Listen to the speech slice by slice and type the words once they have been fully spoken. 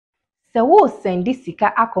So wo sendi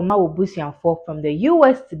sika akoma obusuanfo from the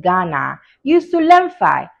US to Ghana, use to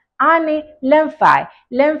Lemfi. Ani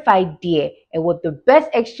Lemfi dear, and with the best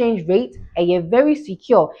exchange rate, and you're very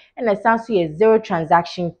secure, and it sounds to you zero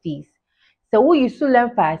transaction fees. So wo use to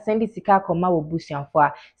Lemfi sendi sika akoma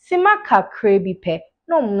obusuanfo, sima kakre bi pe,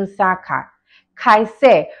 no munsaka. Kai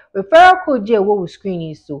say referral code je wo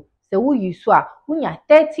screen so. So wo use so wunya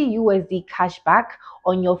 30 USD cashback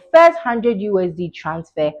on your first 100 USD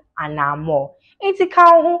transfer and more. Iti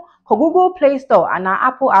ka ho ko Google Play Store and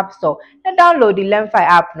Apple App Store and download the Lemfi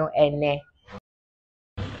app no ene.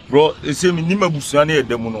 Bro, ese mi nima busua na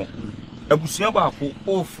edemu no. Abusua ba ko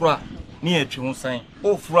ofra na etwe ho san.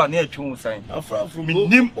 Ofra na etwe ho san. Afra mi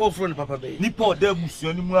nim ofra ni papa be. Nipa oda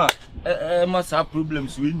abusua ni mu a masa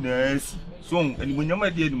problems we na si. So animunyam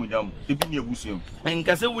ade animunyam ebi ni abusua.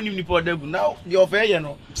 Enka se wonim nipa oda bu now the offer ye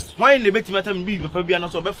no. Wan na betima tam bi papa bi na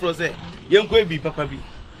so be fro se yenko ebi papa bi.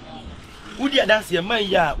 Udi adanse ye man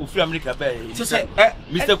ya ofri America ba. Se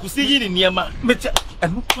Mr. Kusi yi ni niema.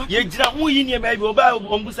 Ye gira ho yi niema bi oba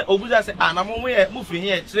obuza se na mo ye mo fri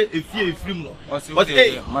here kire efiri no. But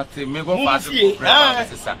mate me go fast program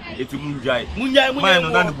sesa. Eti munjai. Munjai no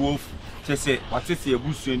na ne bo ofu. Se watese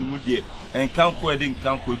abusua ni mu de enkanko ede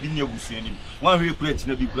enkanko bi ni abusua ni. Wan hwe kura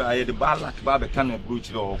tina bi kura ye de balak ba be kan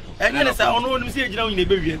approach le hoko. Enye ne sa ono nim se gira ho yi na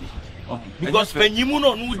be wi. Because penyimu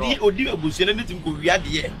no odi abusua na tim ko wi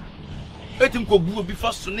ade. Etim ko bu obi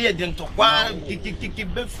fa so na ye de ntokwa kikikiki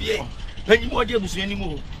be fie. Penyimu odi abusua ni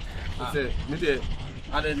mu. Se me de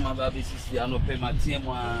ade ma ba bi sisi ano pe ma tie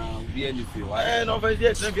mo a bi ani fi wa. No fa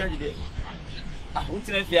die tena bi agide.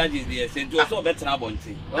 Untina fi agide se nti o so betena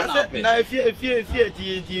bonti. Na fie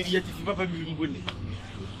ti ye ti papa bi mboni.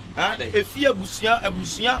 Efie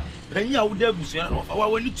abusua penyi a wo da abusua no fa wa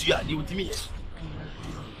wani tua de wotimi ye.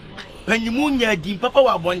 Penyimu nya di papa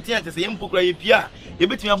wa bonti ate se yempokura ye pia ye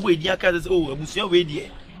betimi abo edi aka se o abusua we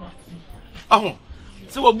die.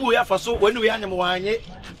 Se wo bu ya fa so wani we anyam wanye.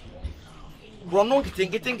 Rono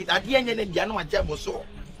kitingiti ade anya na dia no aja boso.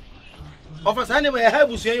 Ofa sa ne me ha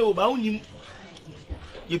abusua ye o ba unim.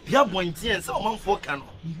 Ye pia bonti en se o manfo ka no.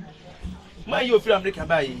 Ma ye ofiri America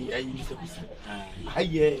ba yi Mr. Kusi.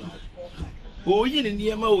 Aye. O yi ni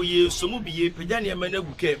niema o ye so mu bi ye pagya niema na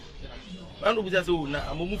gukem. Anu bisa so na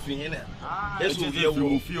amomu firi na. Yesu bi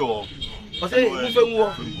mu fi o. O say mu fe mu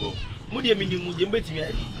wo. Mu de mi ni mu je mbetimi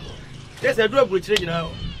ai. Yes, I do a bridge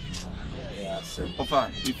now. Yes, Papa,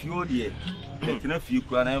 if you dear, can a few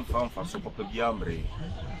crown and found for so Papa Biambre.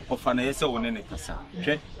 Papa, I saw one in a casa.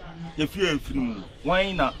 If you are free,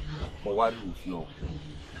 why not? Or what do you?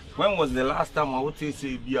 When was the last time I would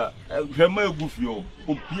say, Bia, a grammar buffio,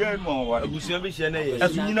 or piano, or a bushel, as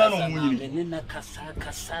you know,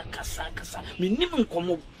 Casa, minimum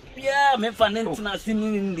come. Yeah, me fanen na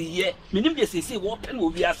sini ndi ye. Minim de sese wo pe na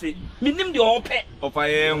obi ase. Minim de o pe. Opa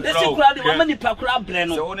ye nkra. Ese kura de mama ni pakura bre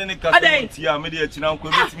no. Se woni ne kasa ti a me de akina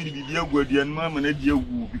nkwa betimi de bibia gu aduan ma na de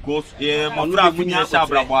agu because mo fra fu ni sha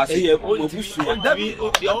brabo ase. Eh mo busu.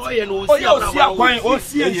 O ye no o si akwan o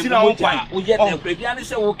si akina wo kwan. O ye de pre bia ne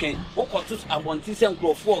se wo ken. O koto abonti se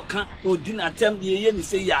nkrofo ka odi na tem de ye ni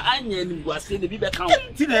se ya anya ni gu ase ne bi be kan.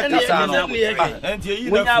 Ti na kasa no. Enti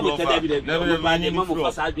yi na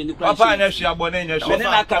fu. Papa na hwe abone nya hwe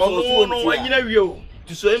na ka so no wanyina wie o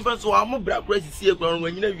to so emfa so amo bra kra sisi e kra no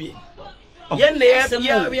wanyina wie ye ne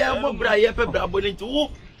ye mo bra ye pe bra abone nti wo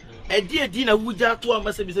edi na wuja to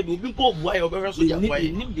amase bi se bi obi ko bua ye obehwe so ja bua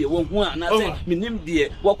ye nim de wo hu ana se minim de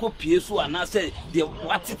wakopie so ana se de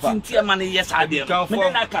watiti e ma ne yes ade me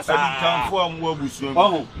na kasa kan fo amwo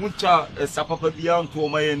abusuo mu cha sa papa bia nto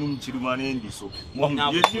ma ye num chiruma na ndi so ye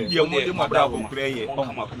nim de mo de mo bra ko kra ye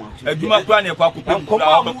aduma kra ne kwa ko pem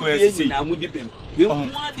kra ko kra sisi na mu di pem we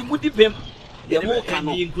mu di pem de mo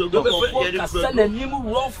kanu kasa na nim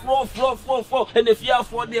rough and if you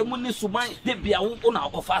for the money suman de bia wo na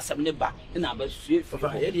akofa asem ne ba na ba sue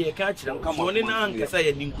fa ye de ka kire nka mo ne na nkasa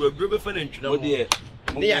ye nin kura bro be fa na ntuna mo de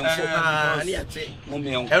ne ya ne ya te mo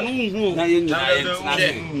me en enu hu na ye nyina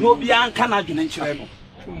no bia anka na dwene nkire no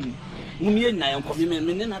mo me nyina en ko me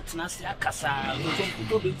ne na tena se akasa so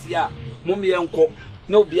puto be ti a mo me en ko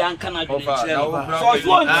no be anka na dwene nkire no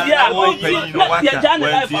so ti a wo ya jane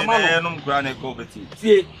life amano no kura ne ko beti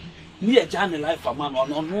tie ni e jane life amano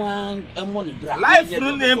no an emo ne bra life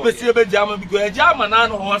no ne empese be jama bi go e jama na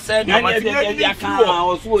no ho se de ma ti ya ka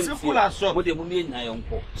o so sikula so mo de mo me nyina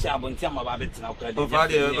yonko se abonti ama ba betena kura de fa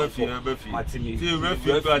de be fi matimi ti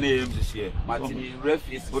refi kura ne empese matimi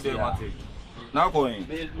refi o de mate na ko yin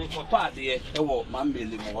me ko pa de e wo ma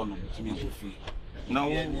mbele mo ho no timi ko fi na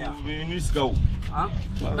wo ni ska wo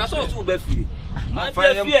na so be fi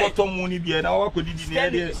Fire money be an hour could be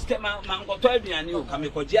near Mango Tobian, you come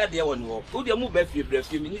because Jadia one walk. Who the move back your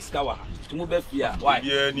few minutes cover to move back here? Why,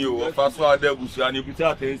 you first saw the bush and you put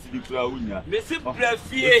out the Claudia. Miss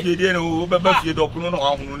Fear, you didn't know about your doctor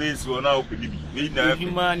on this one now.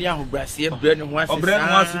 Man, young Brazil, Brennan wants to do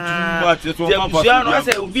much. I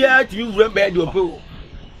said, we are to you, remember your pool.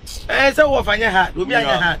 And so often your hat will be on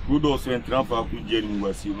your hat. Good also and Trump up with Jenny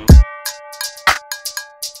was you.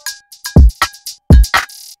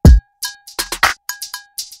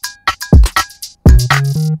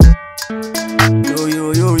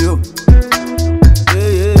 Yo.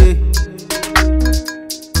 Hey.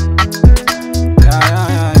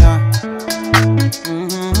 Yeah.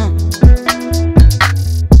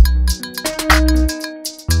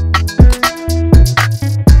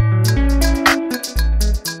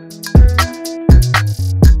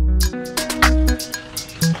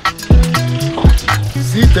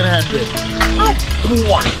 C300.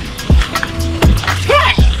 What?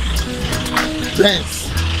 Thanks.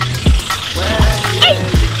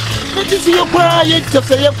 What is your quiet to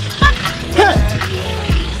say?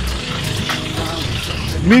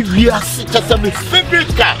 Maybe I see just my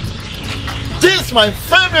favorite car. This is my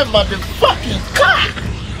favorite motherfucking car.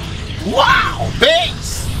 Wow,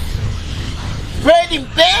 Benz. Ready,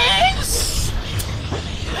 Benz.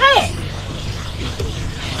 Hey.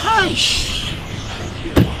 Hush.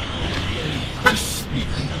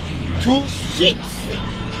 2.6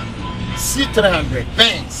 C300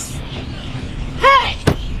 Benz. Hey!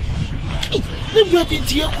 Never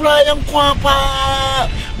did you cry and quapa?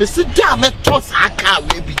 Mr. Damn toss I can't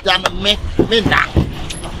be done me now.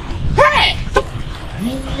 Hey!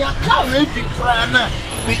 I can't be crying.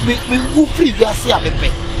 We go free the Asia.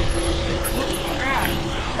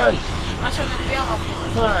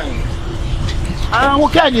 Fine.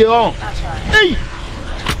 What can you on? Hey!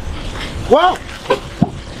 Wow!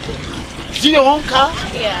 See your own car?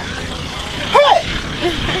 Yeah. Hey!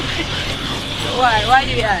 Why? Why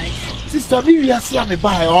do you ask? Sister, we are seeing me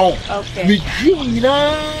buy home. Okay. We dream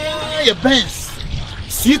your Benz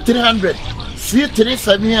C300, C3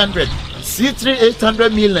 700, C3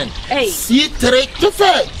 800 million. Hey. C3 just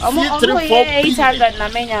say C3 4 800 na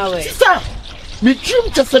menya way. Sister, me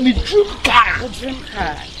dream just me dream car. Dream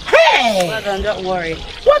car. Hey! Well done, don't worry.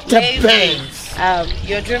 What a Benz!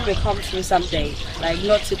 Your dream will come true someday. Like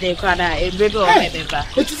not today, Kana. It will be okay, baby.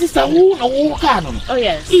 It is sister who can. Oh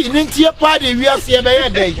yes. In your party, we are seeing by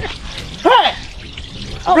day. Hey!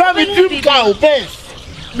 Oh, me dream car, Benz.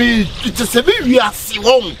 Me just a bit we are seeing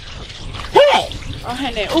home. Hey! Oh,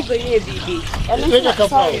 honey, over here, baby.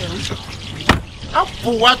 Up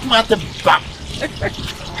for what matter back?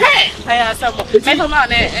 Hey! I have some. If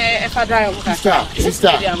I die, Sister,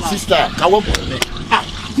 come on,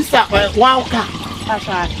 sister, wow, car. that's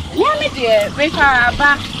right. Yeah, me dear. We can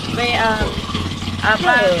back. We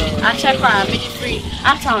I check for me free.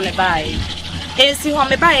 After on the buy. See how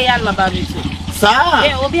me buy and my baby too. Sir.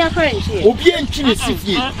 Yeah, we'll be a friend here. We'll be in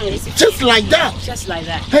just like that. Just like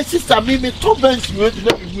that. Hey, sister, me two Benz you let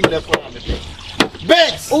me left for me.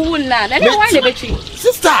 Benz. Oh, nah. Let me wind the battery.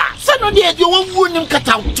 Sister, son of the you won't him cut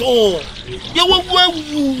out. You won't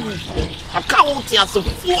I can't see us a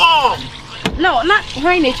fool. No, not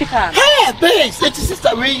when they check out. Hey, Benz, it's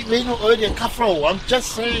sister, we know already a car. I'm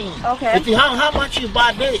just saying. Okay. If you how much you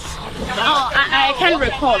buy this? Oh, I can't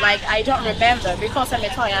recall. Like, I don't remember because I'm a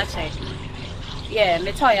toy check. Yeah,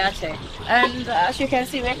 me toy check. And as you can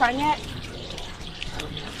see, we can get.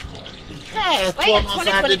 Hey,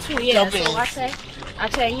 2022 years. So I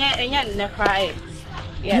say, yeah, cry.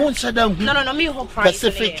 Yeah. No, me whole price.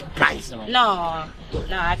 Specific price. No,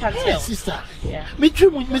 I can't Hey, tell. sister. Yeah. Me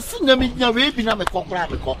dream, me sing, me never be na me kokra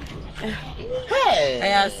me kok. Hey.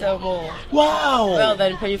 Yeah, so Wow. well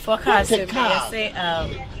then, when you forecast, What a car. say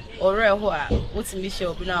or what's in the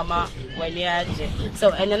show, now when you are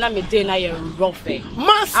so and then I'm a day now you're rough.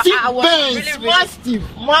 Mastiff I was Benz, really-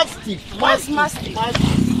 mastiff.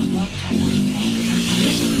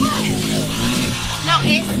 No,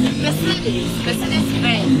 it's Mercedes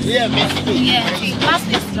Benz. Yeah, mastiff. Yeah,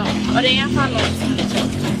 Mastiff no, or they have so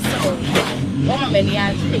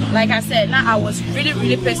like I said, now I was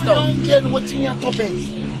really pissed off. Don't get what's in your top Benz.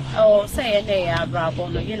 Oh, say they are bravo,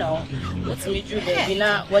 you know. What's me do baby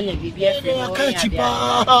now when you be I can't you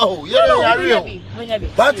bow. Yeah, real.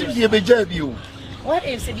 But if you be job you. What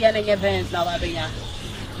if the other Benz now, baby?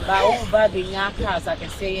 But in your cars, I can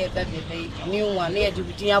say that the new one there to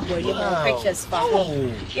be boy, you have pictures for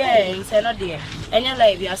home. Yeah, it's not there. And your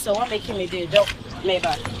lady, so what making me do, maybe.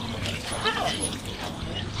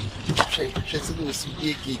 She's going to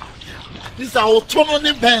see This our turn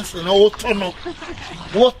the Benson, our turn.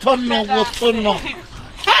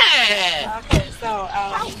 Hey! Okay, so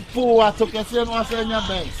For what to say no say your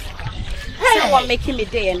Benz. someone making me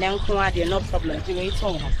day and then come out there, no problem. Do it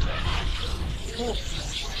home.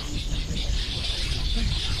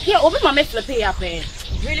 Yeah, over my flip pay up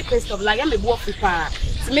really pissed off. Like I'm a work prepare.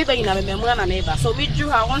 So maybe you know me and neighbor. So we drew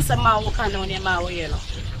her once a mile walk on your mile, you know.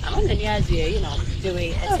 I'm on the idea, you know, the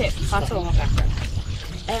way I take part of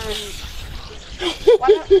and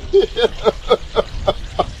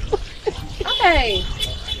okay.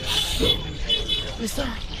 Mister,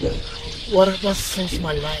 whatever saved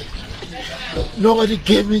my life. Nobody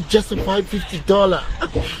gave me just $50.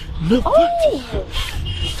 Nobody. Oh.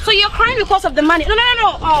 So you're crying because of the money? No.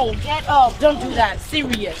 Oh, get up. Don't do that.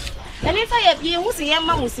 Serious. And if I have you, who's your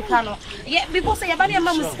mom musicano? Yeah, because I have a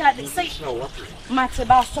mom musicano. Say,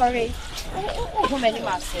 Mateba, sorry. How many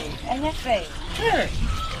must say? And you're fair.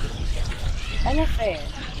 And you're fair.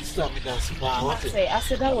 Stop me, that's I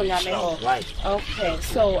said that one, right. Okay,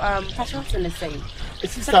 so, Passion's in the same.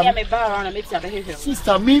 Sister, I'm a bar on a bit of a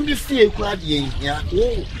sister, maybe see a crowd here.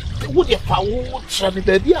 Would you power try me,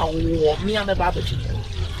 baby? I want me and a barbecue.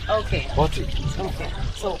 Okay. What it? Okay.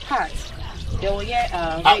 So, Pat, they were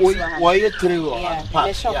why you through? Yeah,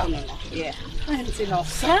 the shop. Yeah.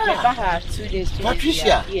 Sir. 2 days.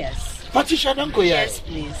 Patricia? Yes. Patricia, don't go Yes,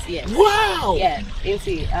 please. Yes. Wow. Yeah. You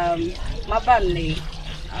see, my family,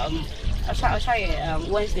 I'll try it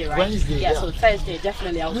Wednesday, right? Wednesday. Yeah, so Thursday,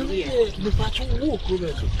 definitely I'll be here.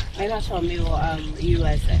 Maybe I'll show me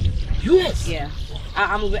US. US? Yeah.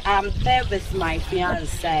 I'm there with my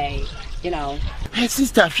fiance, you know. Hey,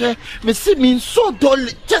 sister, me see me so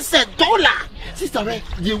dollar, just $1. Sister,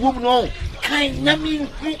 the woman, no. Kind of me,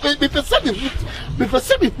 me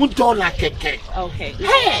perceive me put dollar keke. Okay.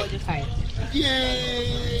 Hey.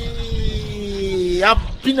 Yeah,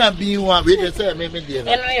 I've been one way to say, maybe dear.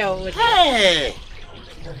 Hey,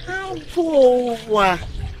 how poor.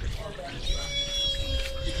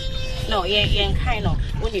 No, yeah, kind of.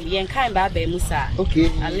 When you kind of baby Musa. Okay.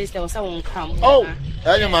 At least there was someone come. Oh,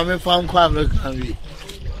 I am my found quite a country.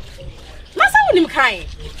 Masa him kind.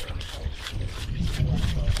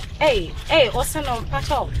 Hey, what's on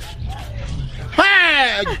patch?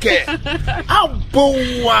 Hey, okay. I'm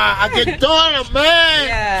I get dollar, man.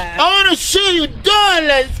 Yeah. I want to show you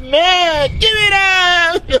dollars, man. Give it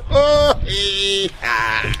up. Oh,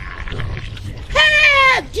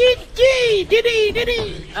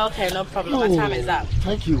 Diddy. Okay, no problem. My time is up.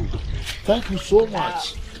 Thank you so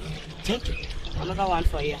much. Thank you. Another one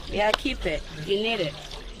for you. Yeah, keep it. You need it.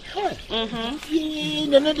 Yeah,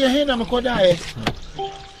 the hand I'm going to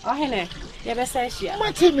Oh, Henry. Yeah, best say she.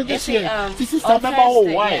 My team is this year. This is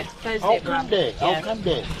Thursday, why. Yeah, I'll come there. Yeah. I'll come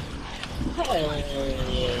there.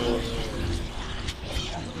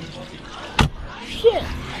 Shit.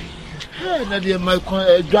 Hey, now they my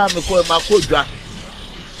drum, my code drum.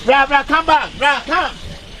 Bra, come back. Bra, come.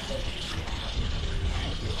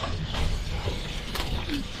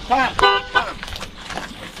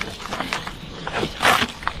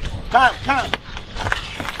 Come.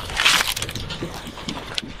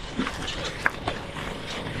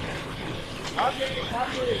 Okay.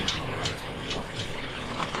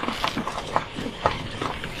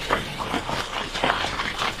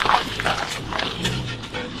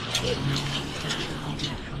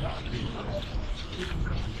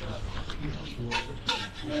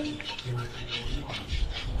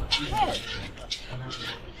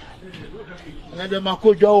 And the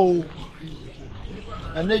Makojo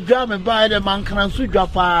and the German by the man can also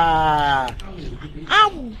drop. I'm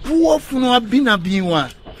poor for no being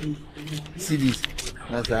one. See this?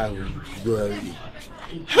 That's how we go already.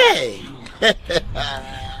 Hey!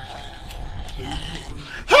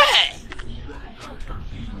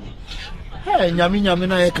 Hey,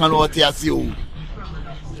 Yamina, I cannot tell you.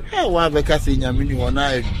 Hey, why because Yamini when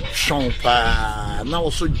I chomp, now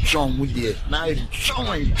so John with you. Now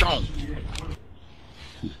John.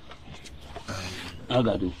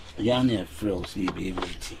 Agadoo, Yanni a frail, see, baby.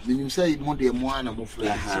 When you say more than one, I'm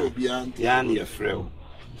afraid. So beyond Yanni a frail.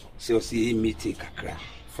 So see me take a crack.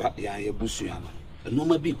 Fat Yan Busiana. No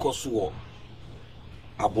may be cause war.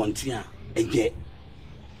 Abontia, a get.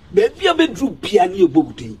 Baby, a bedroom piano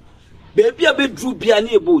body. Baby, a bedroom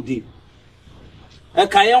piano body. A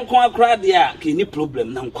Kayan Kwa cried there, any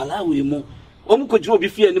problem, Nankala we mo. Could you be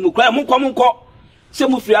fear any more? Monko.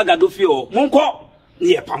 Some of you Agadoo feel, Monko,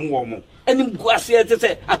 near Pamwomo. And in Guasia to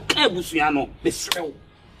say, a Cabusiano, the slow.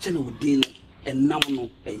 General Dean, and Namno,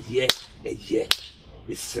 a year.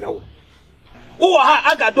 Slow. Who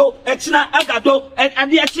ha Agadoo, Echina Agadoo,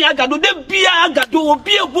 and the Echina Agadoo, the beer Agadoo,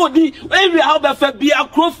 beer body, every however be a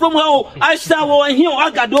crow from home. I saw and here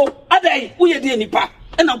Agadoo, a day, we are the nipa,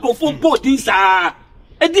 and I'll go for both these are.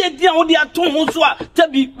 A dear, all the atom so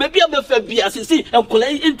Tabby, maybe I'm a fair beer, as you see, and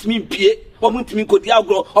collect into me, Pierre, or Munti could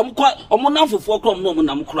Yagro, or Monam for 4 o'clock, no,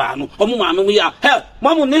 Nam Crown, or Mamma, we are, hell,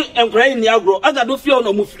 Mamma and Gray in Yagro, Agadoo, feel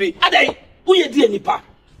no move free. A day, we are the nipa.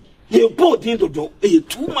 You both into do,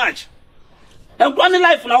 too much. And one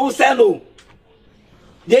life now say no.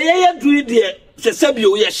 The do dear, say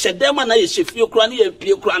Sabio, yes, shed them and I feel cranny and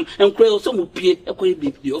pure cran and crawl some pay a quay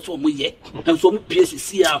be also me, and some pieces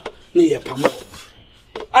see out near Pamo.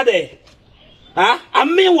 Are they? Ah, I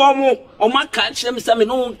mean one more, or my catch them some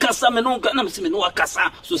no cassa, no canam, no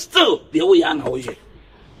cassa, so still the way I know ye.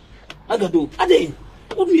 Agadoo, are they?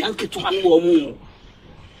 Only uncle to one more.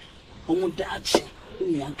 Oh, Dutch,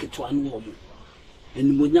 only uncle to one more.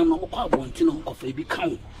 And when you know what want to know of a big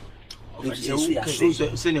count,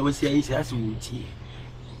 send away say as we tea.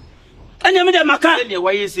 And you made a maca,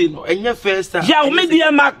 why you say no, and your first, yeah, maybe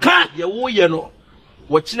a maca, you know.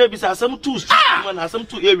 Watching a bit some two, some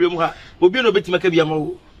 2 area, will be no bit Macabia.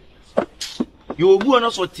 You will go on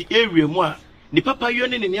us what the area more. The papa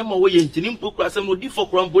yearning in Yama way and Tinimpo class and would differ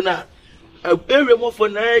from Bona. A area more for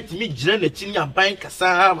night, me, Janet, in your bank,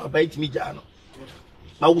 Cassam, bite me, Jano.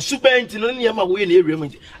 I will super into my way in area.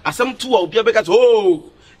 As some 2 will be a because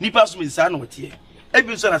oh, Nipas me son with you.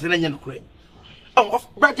 Every son has an onion crane. Oh,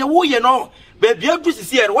 but the way you know, baby, you have to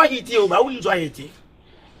see why he tell I wouldn't enjoy it.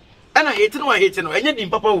 And I hate no, and yet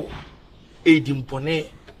papa a dimpone.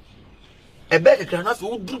 A beggar can have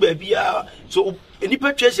to do baby, so any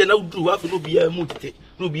purchase and I'll do have to be a mood,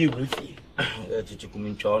 no be a briefy. Did you come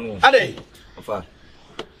in town? Are they?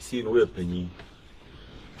 See no penny.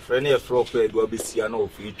 Friendly frog will be Siano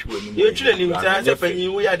for each one. You're chilling in penny,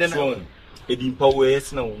 we are then. A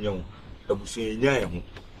dimpower now, young. I will say, Yam.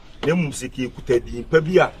 Nemusiki put a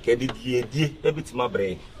dimpabia, candid ye, dear, a bit my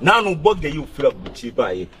brain. Now no bug that you fill up with cheap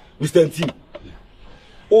by Mr. T.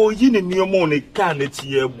 Oh, you in your money can't it's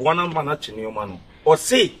here, one manach in your man. Or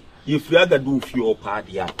say, if you had a do for your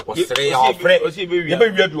party, or say, our friend, or see, maybe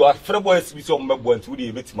you do a friend boys with some ones with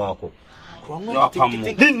a bit Marco.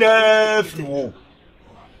 Dinner.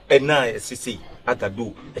 And now, see,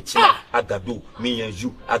 Agadoo, a child, Agadoo, me and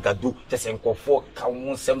you, Agadoo, just and for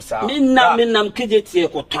count some sound. Minam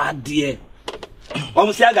Kyekyeku or Tad dear.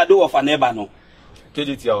 Almost Agadoo of an ebano.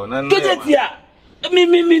 Kyekyeku,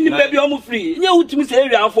 me, baby, almost free. You to miss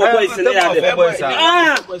area for boys and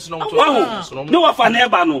no of an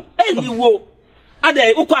ebano. And you will. Are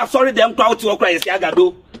they sorry them crowd to cry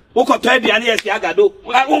Agadoo? Oko tobi ani esi Agadoo.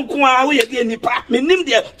 Wonku a wo ye die nipa. Menim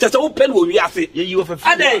de just open wo wiase. Ye you of a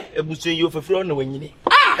friend. Ebusun you of a friend no wanyini.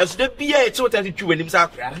 As the bia e chota ti twi wanim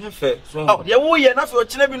sakra. Oh, ye wo ye na fe o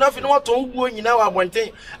kina bi na fe no wato wo nyina wa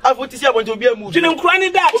abonten. Afo ti si abonten obi amu. Twene nkura ni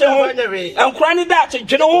da che ho. Nkura ni da che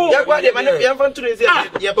twene ho. Ye kwa de mane ye mfa nturo ezi.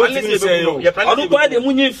 Ye plan ni se be no. Ye plan ni. Onu kwa de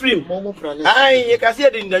munye free. Ai ye ka se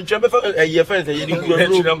de ndantwa be fa ye friends ye di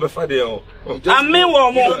nkuro be fa de o. Amen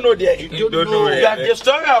wo mo. No there. You don't know. You are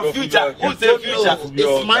destroying future. Who's the future?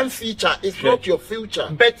 It's my future. It's not your future.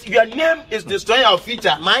 But your name is destroying our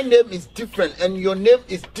future. My name is different, and your name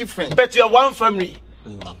is different. But you are one family.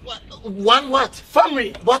 One what?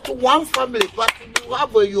 Family. But one family. But you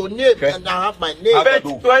have your name, and I have my name. But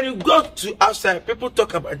when you go to outside, people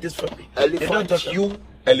talk about this family. Elephant, you.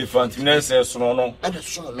 Elephant, no. And a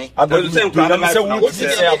son, me. I don't say, and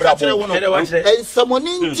someone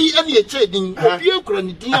in tea and your trading. You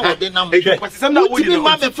couldn't deal with the number. Some now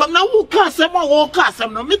who cast some more cast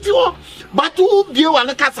some no meteor. But who view on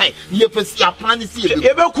the castle? You first your plan is here.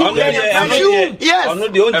 Yes, I'm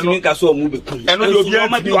not the only thing I saw movie.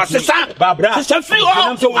 And you are Sasa, Barbara, free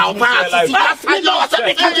all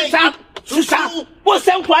what's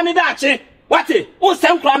some planning? What? What's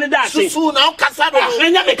some planning that? Soon now, Cassado,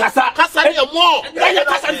 Casa more.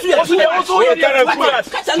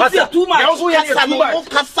 Too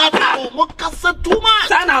much.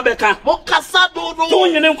 Sana Becca, Mocasado,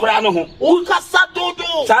 doing your name Crano,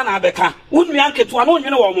 Casado, Sana Becca, wouldn't be uncle to a moon,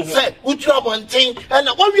 you know, say, good job on thing, and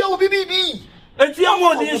what will be? And you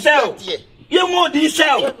more than yourself. You more than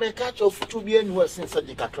yourself. May catch of to be anywhere since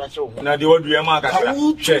the crash. Now, the word we are marked.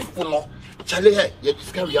 Charlie, you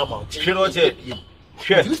discover your mouth. You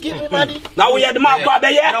give me money. Now we had the mouth crab,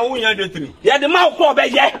 yeah. Now we had the three. Yeah, the mouth crab,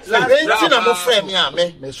 yeah. I'm a friend, yeah,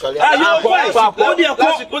 me. Miss Charlie. Now, like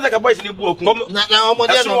a boy in the book. Now, I'm going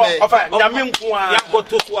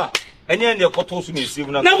to and then the cotos in the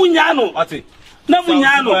civil. Now we know. na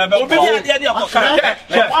munyano obi dia dia ko ka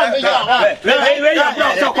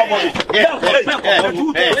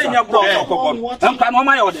ampa no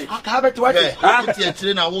ma yode aka beto ate ati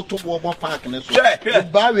akire na wo to bo park ne so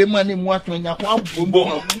ba we ma ne mu ato nya kwa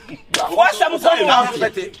bombo wasa mo so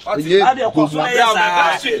bete ade ko so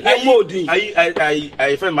ya e modin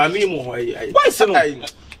ai fe mami mo ai wasa no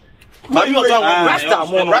mami o rasta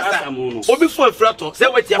mo obi fo frato se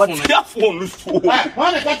weti afun so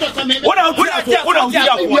wona ka to se me wona ti afun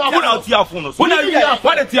no wona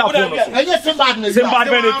ti afun no enye simbad na simbad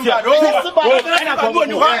be ne ti ena ko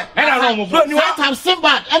ni wa ena no mo bro ni wa tam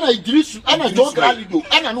simbad ena idris ena jo galido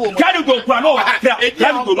ena no galido kwa no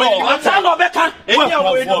galido no ata no be kan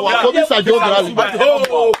ko bi sa jo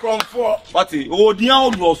galido from 4 but o dia o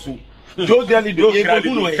lo so jo galido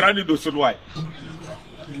galido so why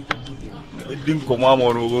didn't come on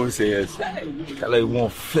go say yes. Tell you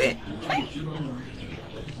won't fair.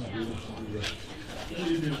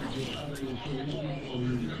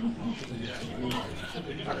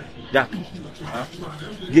 Jack,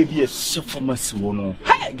 give you a suffering one.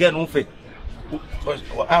 Get on fair.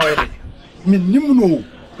 Me nimuno.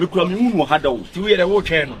 Look at me, no had out. You hear the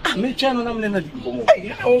channel. Me channel, I'm not going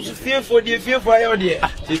to also fear for the fear for your dear.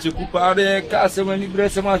 Take a couple of castle when you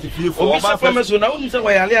dress a matter fear for my family. So now you say,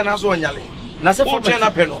 why I am so young. Nasa for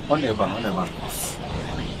channel pen on never.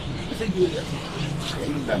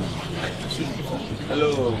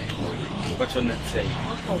 Hello. What's your name say?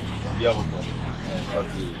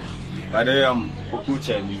 Okay. But I am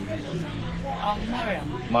Okucha.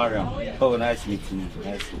 Mariam. Oh, nice meeting you.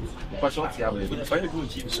 Nice meeting you. What's your name?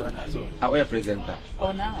 Our presenter.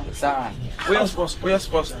 Oh, now. Sir, we are supposed.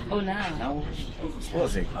 Oh, now.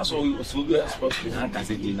 What's it? I saw you so good. Supposed to have a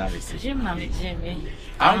dinner. Jim, Jimmy.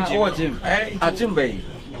 I'm Jim. Jim Bay.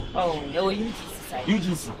 Oh, you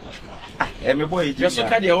UGC. My boy, just so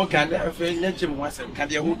can you can let him once and can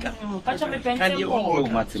you can you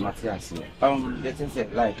mathematics? Let's say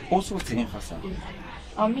like also to him for some.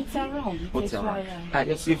 I'll meet around. I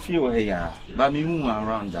just feel here, but me move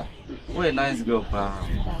around that. What a nice girl, pa.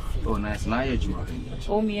 Oh, nice. Now you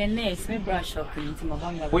oh, me a nurse, me brush up into my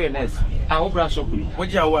banga. Where nurse? I will brush up.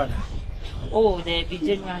 What you want? Oh, there be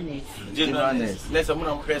general nurse. General nurse. Let's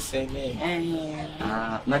someone pressing.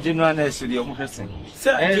 Na general nurse to the own person.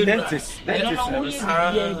 Sir, dentist. I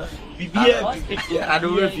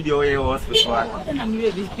don't know if you hospital. I'm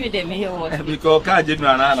really good at me. Because car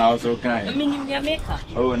general and also kind. I mean, you make her.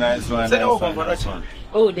 Oh, nice one.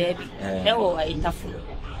 Oh, there be. No, I tafu.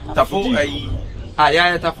 Tafu,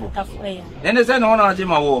 I tafu. Tafu. Then there's an honor,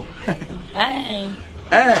 Jim. Eh.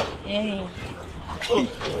 I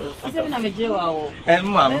said, I'm a Joe. And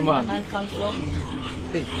Mamma.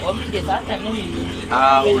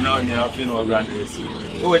 Oh, no, no, I feel no grandness.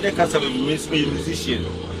 Oh, they can't have a musician.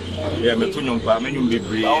 Yeah, I'm a tune on many be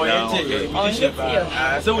brave.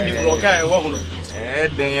 So when you broke out, I won't.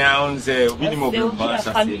 They are say, minimum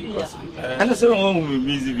and I said, oh,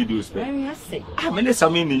 busy videos. I mean, there's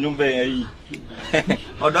some in your bay.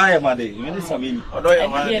 Or die, Maddy, many or die,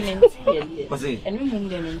 was it?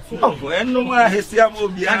 Oh, and no more has will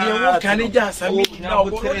be can it just? I mean, now,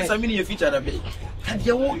 what's a mini feature of it? And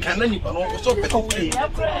you won't can anyone so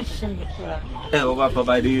over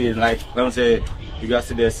by the like, don't say, you got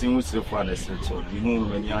to the same with the father, you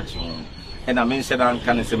move when you're and I mentioned I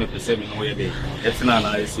can't say me perceiving way they. It's not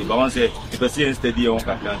nice, but once if I see instead you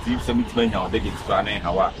can't see some men how they get planning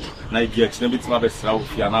how I get a bit of a slow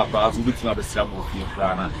piano, but a bit of a slow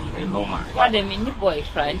piano, and no man. What a mini boy,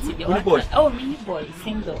 friend. Oh, mini boy,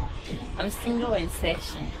 single. I'm single in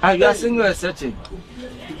session. Ah, you are single and searching.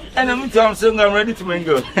 And I'm single, I'm ready to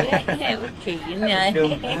mingle. Okay,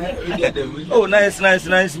 oh, nice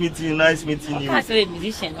meeting you, nice meeting you. I'm a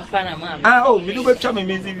musician of Panama. Ah, oh, we do a charming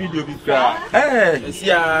music video before. Eh,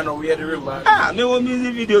 yeah, no, we had a remark. Ah, no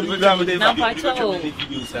music video before with the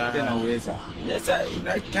videos. Yes,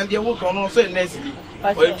 I can't get work on also nicely.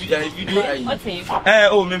 Eh,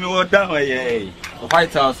 oh, maybe we're down here.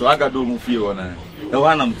 White House, Agadoo, Mufio, the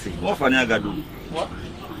one I'm saying. More funny Agadoo. What?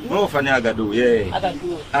 More funny Agadoo, yeah.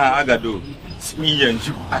 Agadoo. Ah, Agadoo. Me and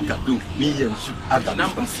you, Agadoo. Me and you, Agadoo.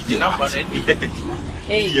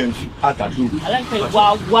 Me and you, Agadoo. I like to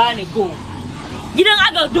one ago. You don't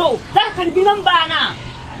Agadoo. That can be number now.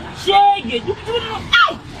 Shake it.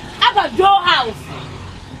 Agadoo house.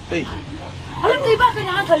 Hey. I don't think back in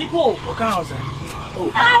the house. What house?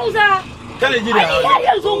 House. Tell you,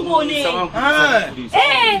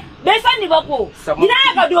 eh, there's any bako. You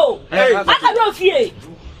know, Agadoo fear.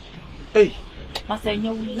 Hey, Master,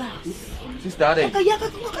 you laugh. Sister,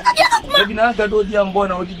 maybe not Agadoo, the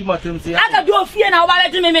unborn, or did you matter? Agadoo fear now, why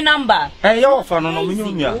let me number? Hey, your offer, no,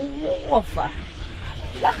 offer.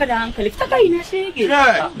 Look at the uncle. If I in a shake,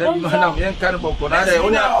 Yeah, then I'm young cannibal.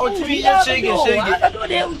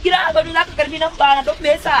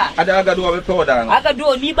 Agadoo have a powder.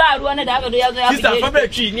 Agadoo, Niba, one of the Agadoo.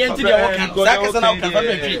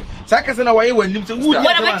 Sakas away when you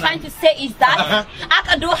What am I trying to say is that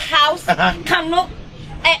Agadoo house cannot.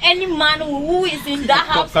 Any man who is in that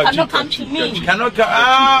house cannot come to me. Cannot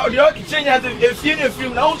the kitchen has a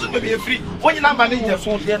film now, also maybe a free. When you're not managing your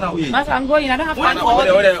phone, then I'm going, I don't have fun.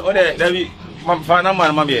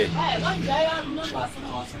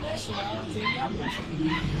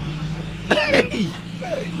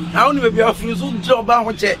 How only be offering some job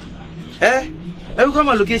about it? Eh? Every come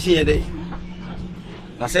a location here day.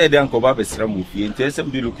 I said, Uncle Baba is Ramu, and tell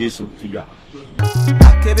some the location to you.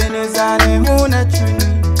 Acabenezer,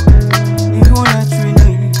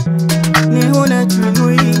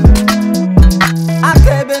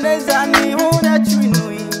 Acabenezer,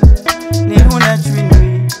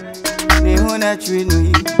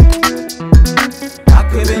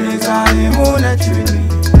 Acabenezer,